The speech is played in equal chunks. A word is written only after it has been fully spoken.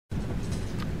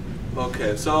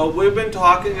Okay, so we've been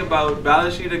talking about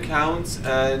balance sheet accounts,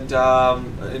 and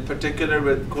in particular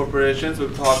with corporations,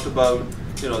 we've talked about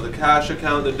the cash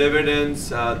account, the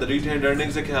dividends, the retained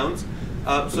earnings accounts.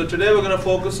 So today we're going to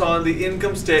focus on the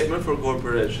income statement for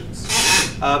corporations.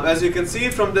 As you can see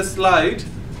from this slide,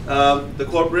 the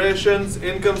corporation's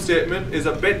income statement is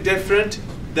a bit different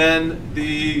than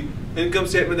the income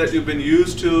statement that you've been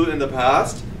used to in the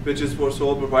past, which is for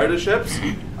sole proprietorships.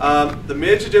 The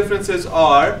major differences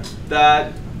are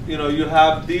that you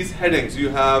have these headings. You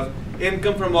have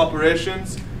income from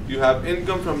operations, you have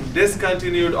income from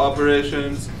discontinued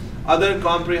operations, other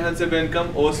comprehensive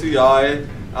income, OCI,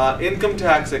 income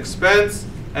tax expense,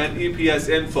 and EPS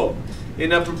info.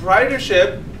 In a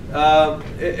proprietorship, a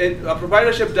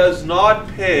proprietorship does not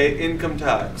pay income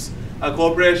tax. A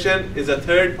corporation is a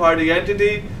third-party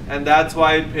entity, and that's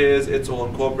why it pays its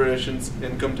own corporation's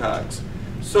income tax.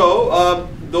 So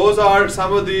those are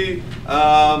some of the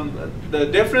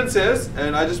differences,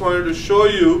 and I just wanted to show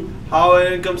you how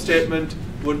an income statement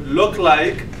would look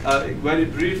like. Very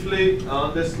briefly,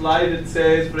 on this slide it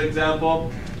says, for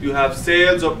example, you have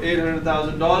sales of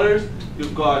 $800,000,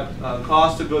 you've got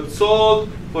cost of goods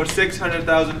sold for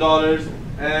 $600,000,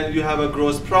 and you have a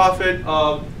gross profit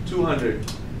of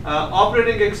 $200,000.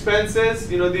 Operating expenses,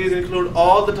 these include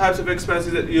all the types of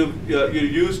expenses that you're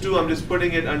used to. I'm just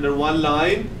putting it under one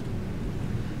line.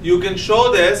 You can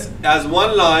show this as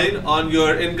one line on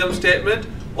your income statement,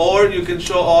 or you can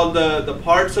show all the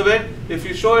parts of it. If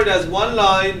you show it as one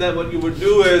line, then what you would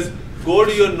do is go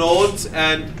to your notes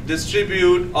and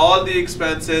distribute all the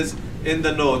expenses in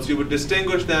the notes. You would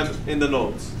distinguish them in the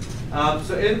notes.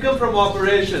 So income from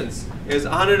operations is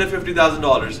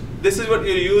 $150,000. This is what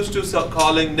you're used to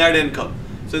calling net income.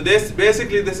 So this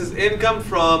is income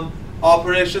from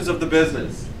operations of the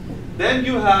business. Then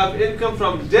you have income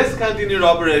from discontinued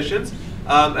operations,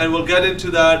 and we'll get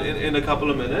into that in a couple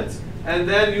of minutes. And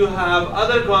then you have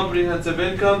other comprehensive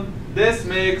income. This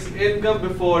makes income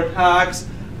before tax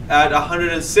at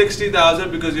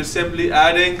 $160,000 because you're simply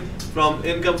adding from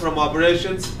income from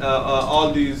operations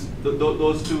all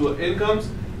those two incomes.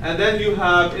 And then you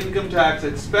have income tax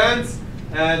expense,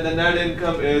 and the net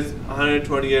income is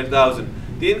 $128,000.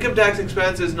 The income tax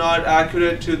expense is not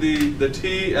accurate to the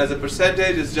T as a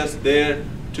percentage, it's just there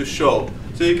to show.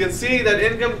 So you can see that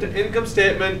income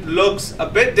statement looks a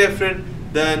bit different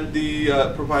than the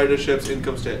proprietorship's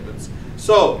income statements.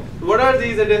 So what are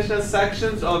these additional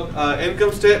sections of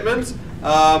income statements?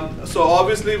 So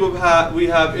obviously we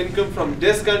have income from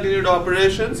discontinued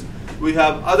operations, we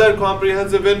have other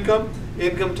comprehensive income,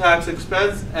 income tax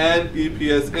expense, and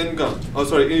EPS income.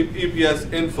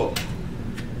 EPS info.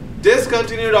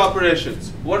 Discontinued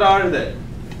operations. What are they?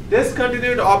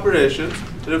 Discontinued operations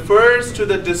refers to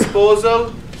the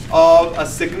disposal of a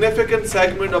significant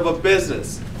segment of a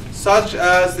business, such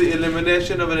as the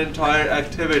elimination of an entire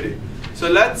activity. So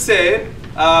let's say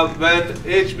when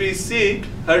HBC,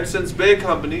 Hudson's Bay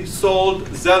Company, sold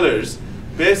Zellers,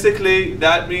 basically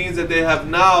that means that they have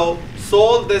now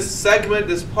sold this segment,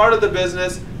 this part of the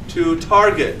business, to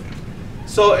Target.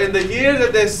 So in the year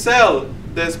that they sell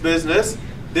this business,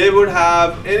 they would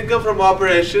have income from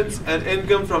operations and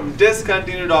income from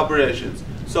discontinued operations.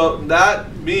 So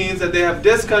that means that they have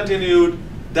discontinued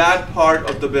that part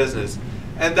of the business.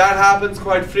 And that happens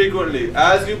quite frequently.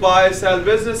 As you buy, sell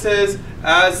businesses,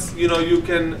 as you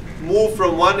can move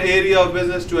from one area of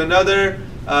business to another,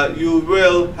 you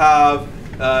will have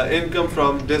income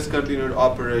from discontinued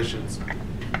operations.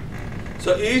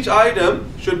 So each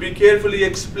item should be carefully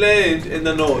explained in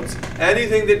the notes.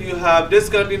 Anything that you have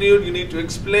discontinued, you need to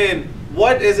explain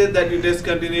what is it that you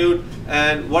discontinued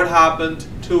and what happened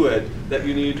to it that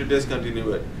you need to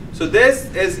discontinue it. So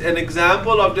this is an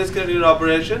example of discontinued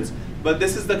operations, but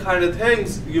this is the kind of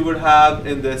things you would have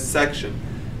in this section.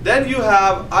 Then you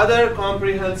have other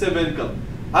comprehensive income.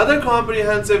 Other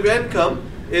comprehensive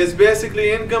income is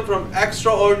basically income from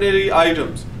extraordinary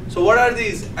items. So what are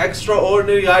these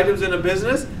extraordinary items in a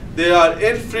business? They are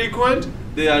infrequent,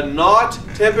 they are not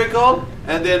typical,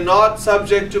 and they are not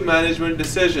subject to management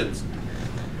decisions.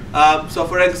 So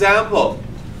for example,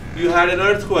 you had an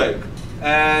earthquake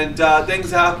and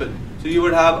things happen. So you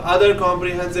would have other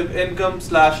comprehensive income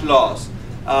 / loss.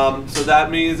 So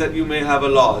that means that you may have a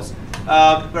loss.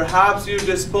 Perhaps you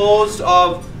disposed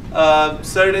of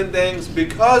certain things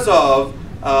because of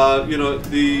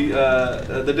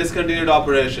the discontinued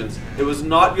operations. It was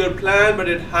not your plan, but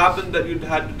it happened that you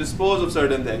had to dispose of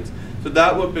certain things. So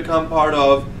that would become part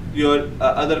of your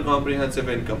other comprehensive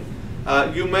income.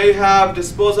 You may have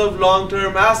disposal of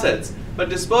long-term assets, but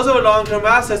disposal of long-term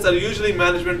assets are usually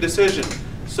management decisions.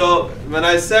 So when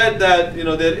I said that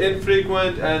they're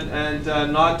infrequent and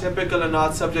not typical and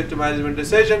not subject to management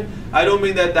decision, I don't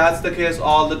mean that that's the case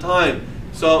all the time.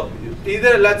 So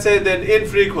either let's say they're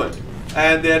infrequent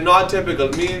and they're not typical,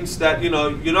 means that you're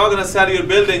not going to sell your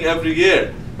building every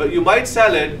year, but you might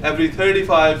sell it every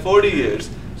 35, 40 years.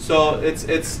 So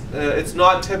it's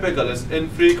not typical, it's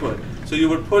infrequent. So you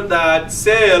would put that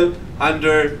sale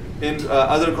under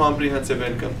other comprehensive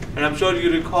income. And I'm sure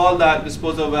you recall that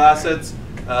disposal of assets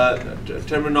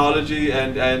terminology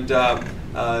and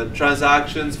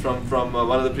transactions from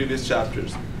one of the previous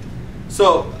chapters.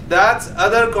 So that's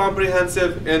other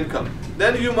comprehensive income.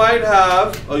 Then you might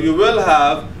have, or you will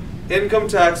have, income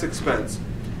tax expense.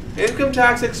 Income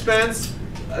tax expense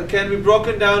can be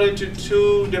broken down into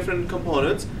two different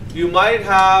components. You might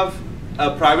have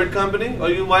a private company or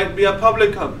you might be a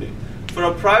public company. For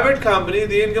a private company,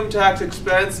 the income tax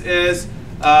expense is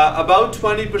about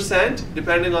 20%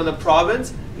 depending on the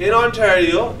province. In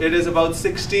Ontario, it is about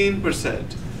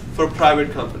 16% for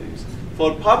private companies.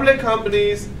 For public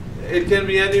companies, it can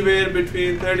be anywhere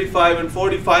between 35 and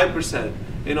 45%.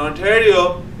 In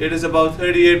Ontario, it is about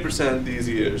 38% these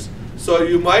years. So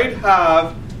you might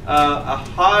have a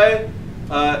high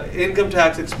income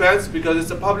tax expense because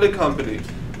it's a public company.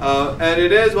 And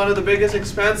it is one of the biggest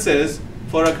expenses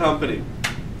for a company.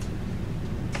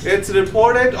 It's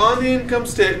reported on the income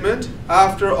statement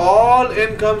after all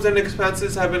incomes and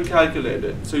expenses have been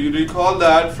calculated. So you recall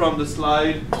that from the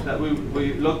slide that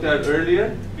we looked at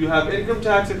earlier. You have income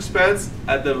tax expense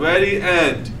at the very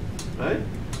end, right?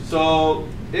 So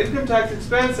income tax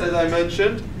expense, as I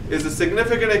mentioned, is a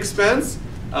significant expense.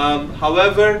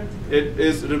 However, it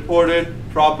is reported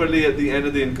properly at the end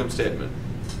of the income statement.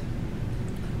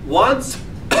 Once,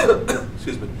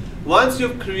 excuse me. Once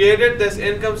you've created this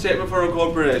income statement for a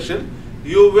corporation,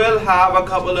 you will have a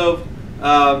couple of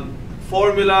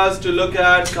formulas to look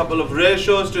at, a couple of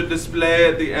ratios to display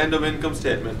at the end of income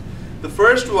statement. The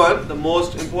first one, the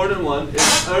most important one,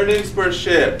 is earnings per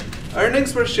share.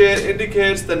 Earnings per share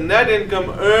indicates the net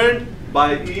income earned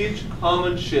by each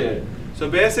common share. So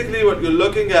basically what you're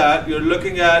looking at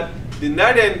the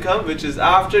net income, which is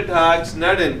after tax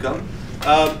net income,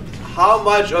 how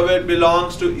much of it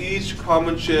belongs to each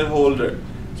common shareholder.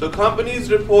 So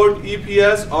companies report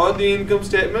EPS on the income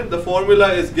statement. The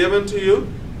formula is given to you.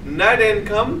 Net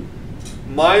income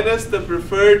minus the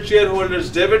preferred shareholders'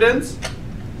 dividends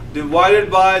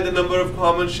divided by the number of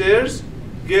common shares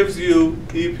gives you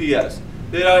EPS.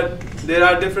 There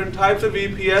are different types of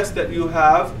EPS that you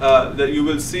have that you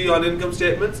will see on income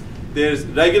statements. There's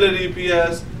regular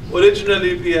EPS, original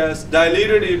EPS,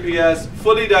 diluted EPS,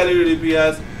 fully diluted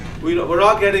EPS. We're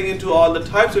not getting into all the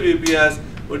types of EPS.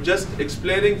 We're just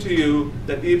explaining to you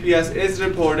that EPS is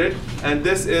reported, and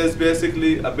this is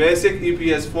basically a basic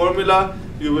EPS formula.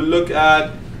 You will look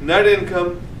at net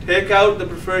income, take out the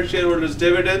preferred shareholders'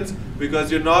 dividends,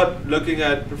 because you're not looking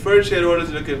at preferred shareholders,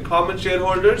 you're looking at common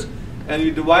shareholders, and you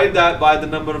divide that by the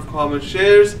number of common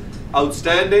shares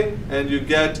outstanding, and you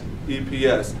get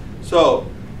EPS. So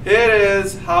here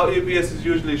is how EPS is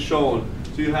usually shown.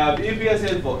 So you have EPS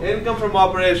info, income from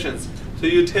operations. So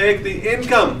you take the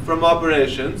income from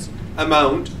operations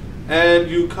amount and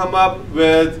you come up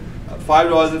with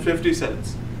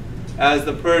 $5.50 as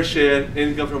the per share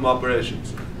income from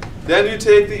operations. Then you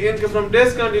take the income from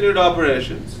discontinued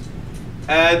operations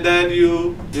and then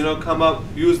you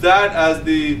use that as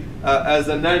the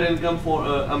net income for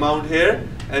amount here,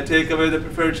 and take away the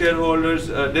preferred shareholders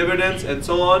dividends and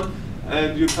so on,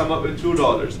 and you come up with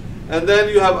 $2. And then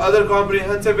you have other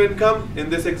comprehensive income. In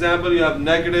this example, you have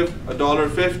negative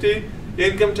 $1.50.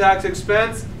 Income tax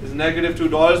expense is negative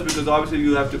 $2 because obviously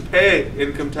you have to pay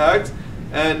income tax.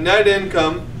 And net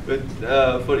income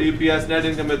for EPS, net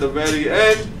income at the very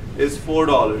end is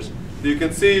 $4. You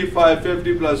can see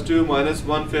 550 plus 2 minus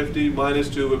 150 minus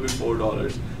 2 will be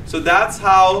 $4. So that's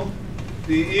how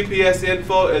the EPS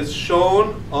info is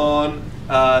shown on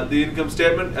the income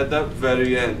statement at the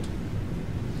very end.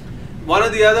 One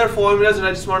of the other formulas that I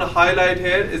just want to highlight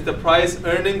here is the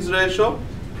price-earnings ratio.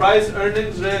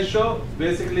 Price-earnings ratio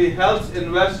basically helps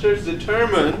investors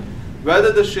determine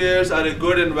whether the shares are a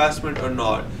good investment or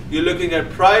not. You're looking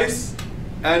at price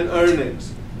and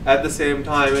earnings at the same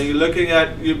time, and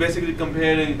you're basically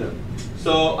comparing them.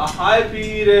 So a high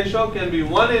PE ratio can be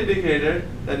one indicator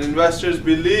that investors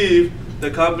believe the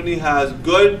company has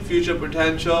good future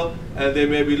potential and they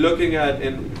may be looking at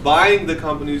in buying the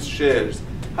company's shares.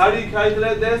 How do you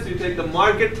calculate this? You take the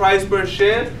market price per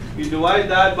share, you divide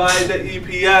that by the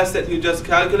EPS that you just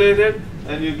calculated,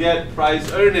 and you get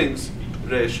price-earnings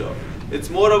ratio. It's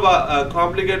more of a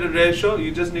complicated ratio.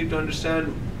 You just need to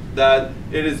understand that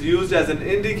it is used as an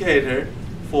indicator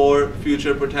for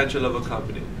future potential of a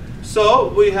company. So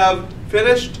we have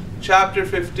finished chapter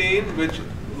 15, which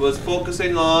was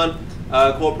focusing on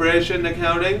corporation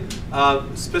accounting,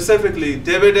 specifically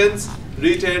dividends,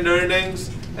 retained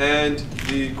earnings, and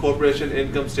the corporation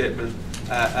income statement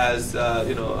as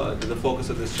the focus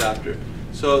of this chapter.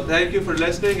 So thank you for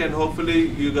listening, and hopefully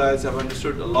you guys have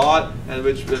understood a lot, and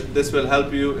this will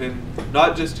help you in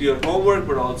not just your homework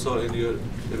but also in your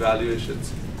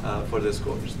evaluations for this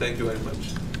course. Thank you very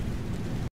much.